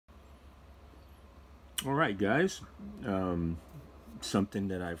All right, guys. Something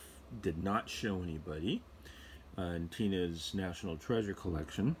that I did not show anybody in Tina's National Treasure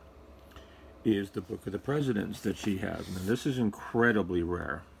Collection is the Book of the Presidents that she has. Now, this is incredibly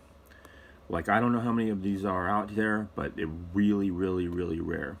rare. Like, I don't know how many of these are out there, but they're really, really, really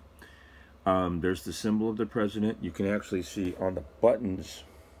rare. There's the symbol of the president. You can actually see on the buttons,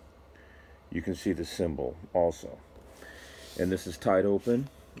 you can see the symbol also. And this is tied open,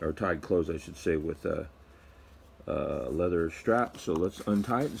 or tied closed, I should say, with a leather strap. So let's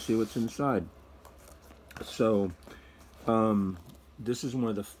untie it and see what's inside. So this is one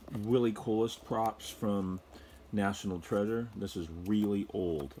of the really coolest props from National Treasure. This is really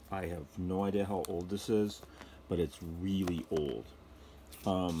old. I have no idea how old this is, but it's really old.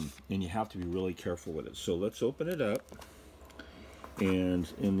 And you have to be really careful with it. So let's open it up.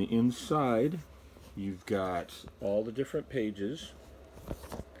 And in the inside, you've got all the different pages.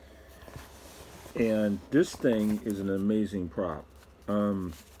 And this thing is an amazing prop.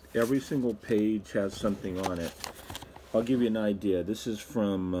 Every single page has something on it. I'll give you an idea. This is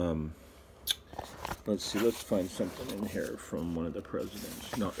from, let's see, let's find something in here from one of the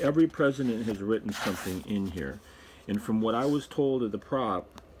presidents. Now, every president has written something in here. And from what I was told of the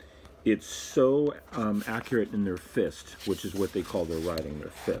prop, it's so accurate in their fist, which is what they call their writing, their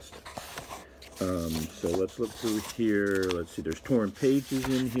fist. So let's look through here. Let's see, there's torn pages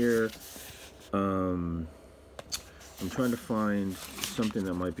in here. I'm trying to find something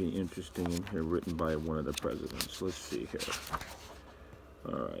that might be interesting in here written by one of the presidents. Let's see here.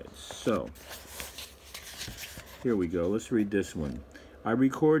 All right, so here we go. Let's read this one. I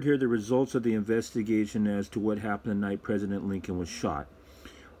record here the results of the investigation as to what happened the night President Lincoln was shot.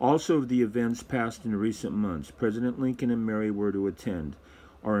 Also of the events passed in recent months. President Lincoln and Mary were to attend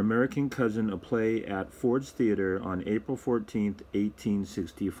Our American Cousin, a play at Ford's Theater on April 14th,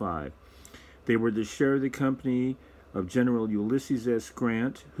 1865. They were to share the company of General Ulysses S.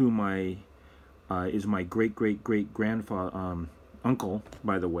 Grant, who is my great-great-great-grandfather, uncle,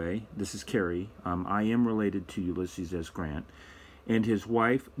 by the way. This is Carrie. I am related to Ulysses S. Grant. And his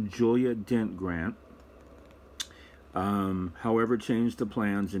wife, Julia Dent Grant, however, changed the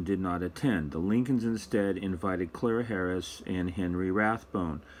plans and did not attend. The Lincolns instead invited Clara Harris and Henry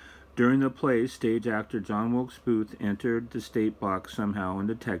Rathbone. During the play, stage actor John Wilkes Booth entered the state box somehow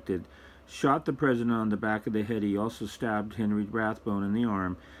undetected, shot the president on the back of the head. He also stabbed Henry Rathbone in the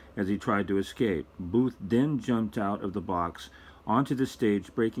arm as he tried to escape. Booth then jumped out of the box onto the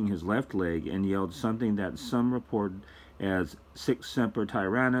stage, breaking his left leg, and yelled something that some reported as Sic Semper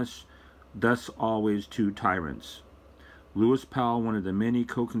Tyrannis, thus always two tyrants. Lewis Powell, one of the many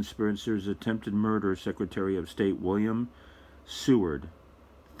co-conspirators, attempted murder Secretary of State William Seward.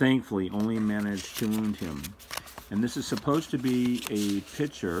 Thankfully, only managed to wound him. And this is supposed to be a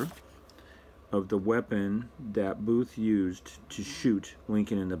picture of the weapon that Booth used to shoot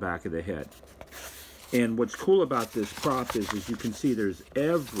Lincoln in the back of the head. And what's cool about this prop is, as you can see, there's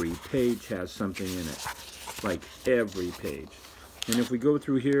every page has something in it. Like every page. And if we go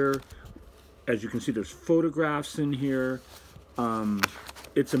through here, as you can see, there's photographs in here.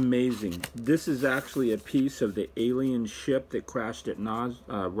 It's amazing. This is actually a piece of the alien ship that crashed at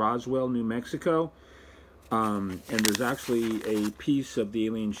Roswell, New Mexico. And there's actually a piece of the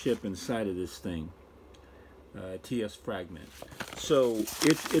alien ship inside of this thing. TS fragment. So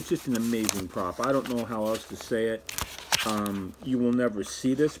it's just an amazing prop. I don't know how else to say it. You will never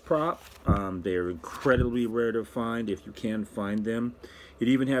see this prop. They're incredibly rare to find if you can find them. It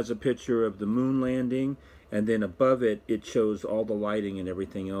even has a picture of the moon landing, and then above it, it shows all the lighting and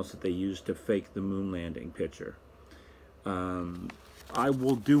everything else that they used to fake the moon landing picture. I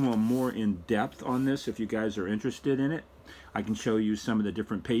will do a more in-depth on this if you guys are interested in it. I can show you some of the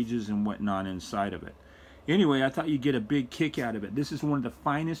different pages and whatnot inside of it. Anyway, I thought you'd get a big kick out of it. This is one of the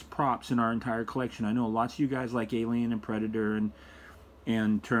finest props in our entire collection. I know lots of you guys like Alien and Predator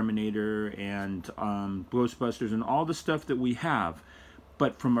and Terminator and Ghostbusters and all the stuff that we have.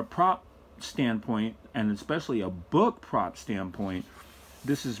 But from a prop standpoint, and especially a book prop standpoint,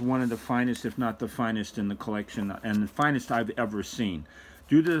 this is one of the finest, if not the finest in the collection, and the finest I've ever seen.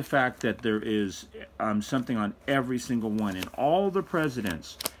 Due to the fact that there is something on every single one, and all the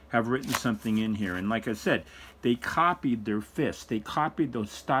presidents have written something in here. And like I said, they copied their fists. They copied the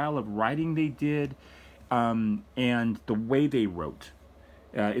style of writing they did and the way they wrote.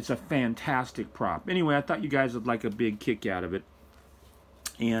 It's a fantastic prop. Anyway, I thought you guys would like a big kick out of it.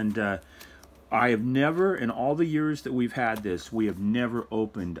 And I have never, in all the years that we've had this, we have never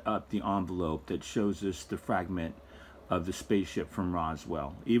opened up the envelope that shows us the fragment of the spaceship from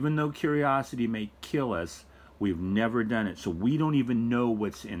Roswell. Even though curiosity may kill us, we've never done it. So we don't even know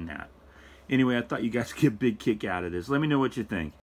what's in that. Anyway, I thought you guys would get a big kick out of this. Let me know what you think.